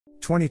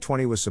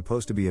2020 was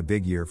supposed to be a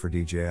big year for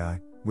DJI,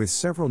 with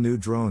several new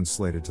drones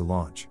slated to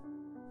launch.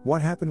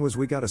 What happened was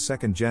we got a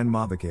second-gen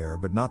Mavic Air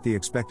but not the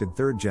expected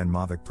third-gen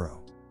Mavic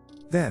Pro.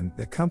 Then,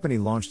 the company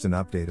launched an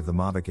update of the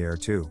Mavic Air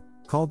 2,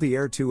 called the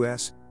Air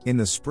 2S, in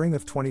the spring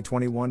of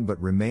 2021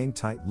 but remained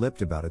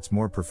tight-lipped about its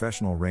more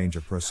professional range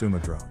of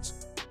prosumer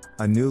drones.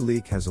 A new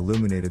leak has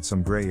illuminated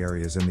some gray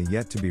areas in the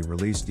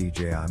yet-to-be-released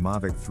DJI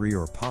Mavic 3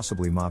 or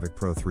possibly Mavic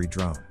Pro 3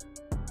 drone.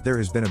 There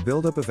has been a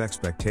buildup of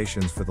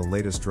expectations for the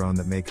latest drone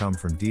that may come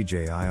from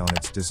DJI on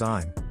its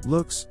design,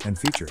 looks, and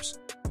features.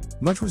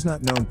 Much was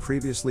not known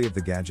previously of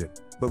the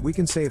gadget, but we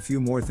can say a few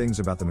more things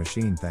about the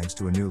machine thanks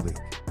to a new leak.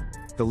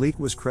 The leak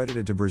was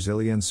credited to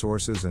Brazilian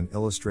sources and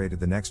illustrated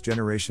the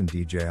next-generation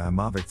DJI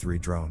Mavic 3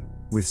 drone,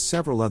 with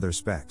several other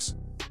specs.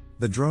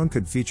 The drone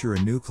could feature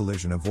a new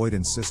collision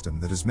avoidance system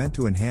that is meant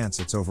to enhance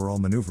its overall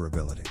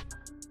maneuverability.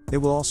 It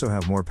will also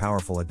have more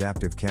powerful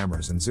adaptive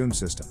cameras and zoom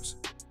systems.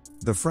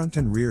 The front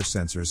and rear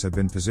sensors have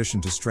been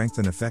positioned to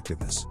strengthen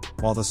effectiveness,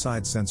 while the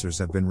side sensors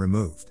have been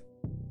removed.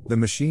 The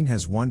machine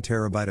has 1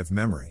 TB of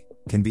memory,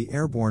 can be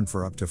airborne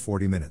for up to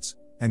 40 minutes,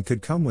 and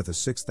could come with a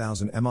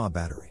 6000 mAh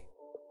battery.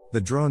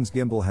 The drone's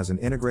gimbal has an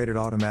integrated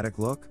automatic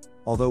look,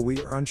 although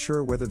we are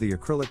unsure whether the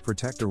acrylic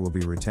protector will be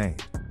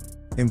retained.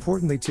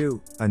 Importantly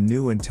too, a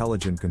new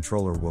intelligent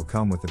controller will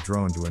come with the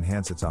drone to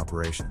enhance its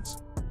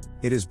operations.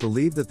 It is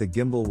believed that the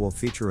gimbal will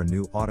feature a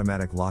new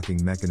automatic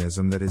locking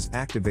mechanism that is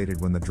activated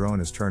when the drone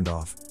is turned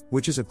off,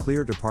 which is a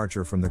clear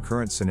departure from the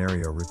current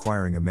scenario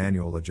requiring a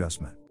manual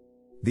adjustment.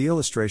 The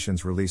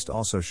illustrations released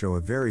also show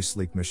a very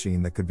sleek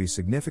machine that could be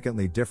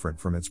significantly different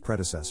from its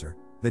predecessor,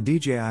 the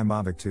DJI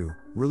Mavic 2,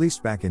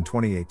 released back in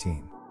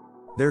 2018.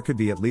 There could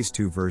be at least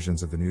 2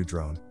 versions of the new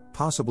drone,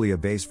 possibly a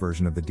base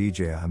version of the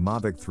DJI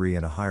Mavic 3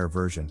 and a higher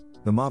version,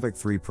 the Mavic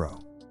 3 Pro.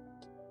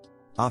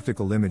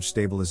 Optical Image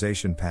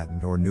Stabilization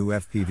Patent or new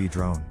FPV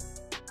drone.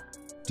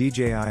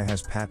 DJI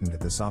has patented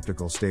this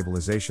optical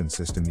stabilization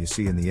system you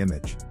see in the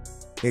image.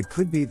 It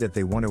could be that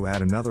they want to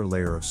add another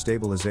layer of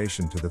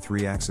stabilization to the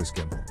 3-axis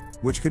gimbal,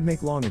 which could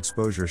make long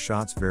exposure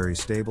shots very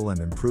stable and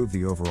improve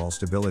the overall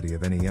stability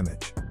of any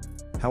image.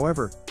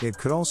 However, it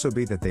could also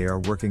be that they are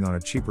working on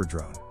a cheaper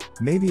drone,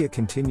 maybe a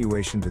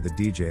continuation to the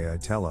DJI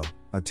Tello,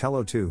 a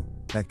Tello 2,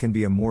 that can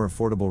be a more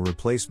affordable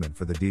replacement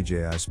for the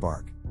DJI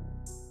Spark.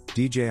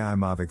 DJI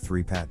Mavic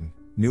 3 patent,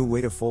 new way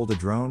to fold a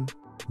drone?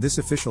 This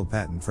official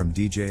patent from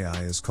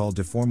DJI is called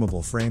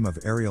Deformable Frame of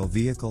Aerial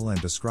Vehicle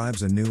and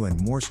describes a new and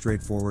more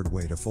straightforward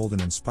way to fold an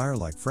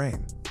Inspire-like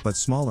frame, but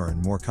smaller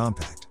and more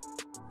compact.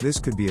 This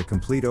could be a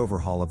complete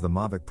overhaul of the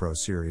Mavic Pro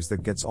series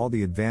that gets all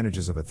the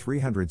advantages of a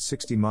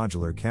 360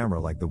 modular camera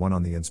like the one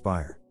on the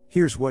Inspire.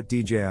 Here's what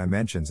DJI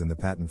mentions in the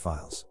patent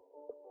files.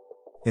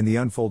 In the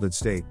unfolded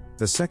state,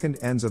 the second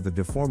ends of the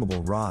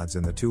deformable rods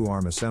and the 2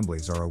 arm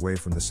assemblies are away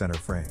from the center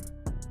frame.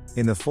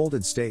 In the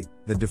folded state,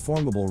 the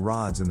deformable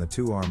rods and the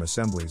 2 arm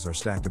assemblies are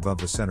stacked above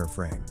the center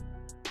frame.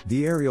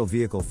 The aerial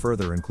vehicle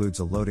further includes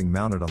a loading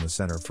mounted on the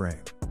center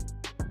frame.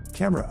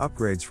 Camera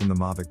upgrades from the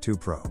Mavic 2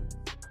 Pro.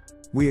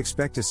 We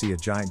expect to see a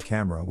giant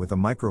camera with a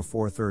micro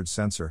 4/3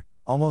 sensor,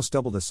 almost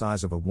double the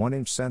size of a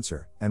 1-inch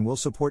sensor, and will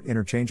support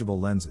interchangeable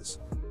lenses.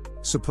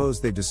 Suppose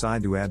they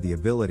decide to add the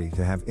ability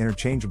to have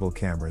interchangeable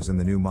cameras in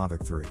the new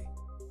Mavic 3.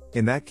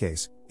 In that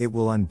case, it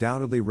will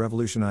undoubtedly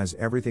revolutionize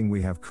everything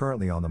we have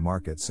currently on the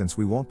market since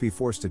we won't be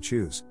forced to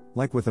choose,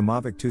 like with the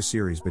Mavic 2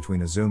 series,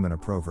 between a Zoom and a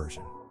Pro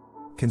version.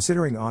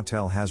 Considering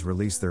Autel has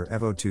released their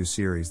Evo 2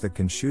 series that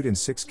can shoot in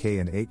 6K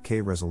and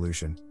 8K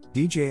resolution,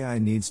 DJI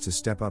needs to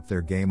step up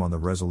their game on the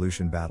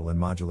resolution battle in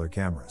modular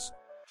cameras.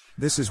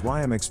 This is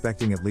why I'm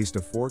expecting at least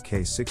a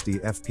 4K 60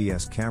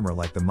 FPS camera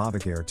like the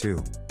Mavic Air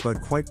 2,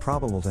 but quite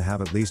probable to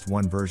have at least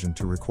one version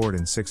to record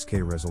in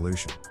 6K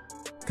resolution.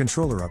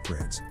 Controller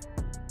upgrades.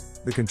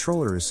 The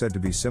controller is said to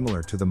be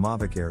similar to the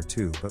Mavic Air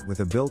 2 but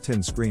with a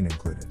built-in screen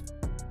included.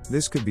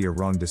 This could be a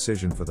wrong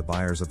decision for the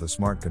buyers of the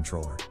smart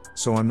controller,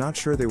 so I'm not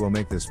sure they will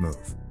make this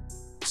move.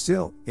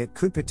 Still, it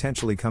could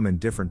potentially come in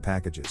different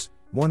packages,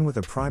 one with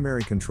a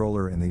primary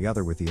controller and the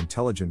other with the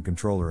intelligent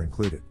controller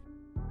included.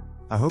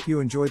 I hope you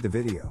enjoyed the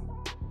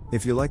video.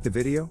 If you liked the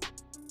video,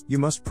 you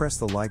must press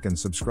the like and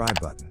subscribe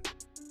button.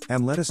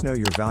 And let us know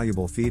your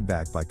valuable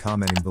feedback by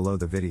commenting below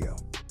the video.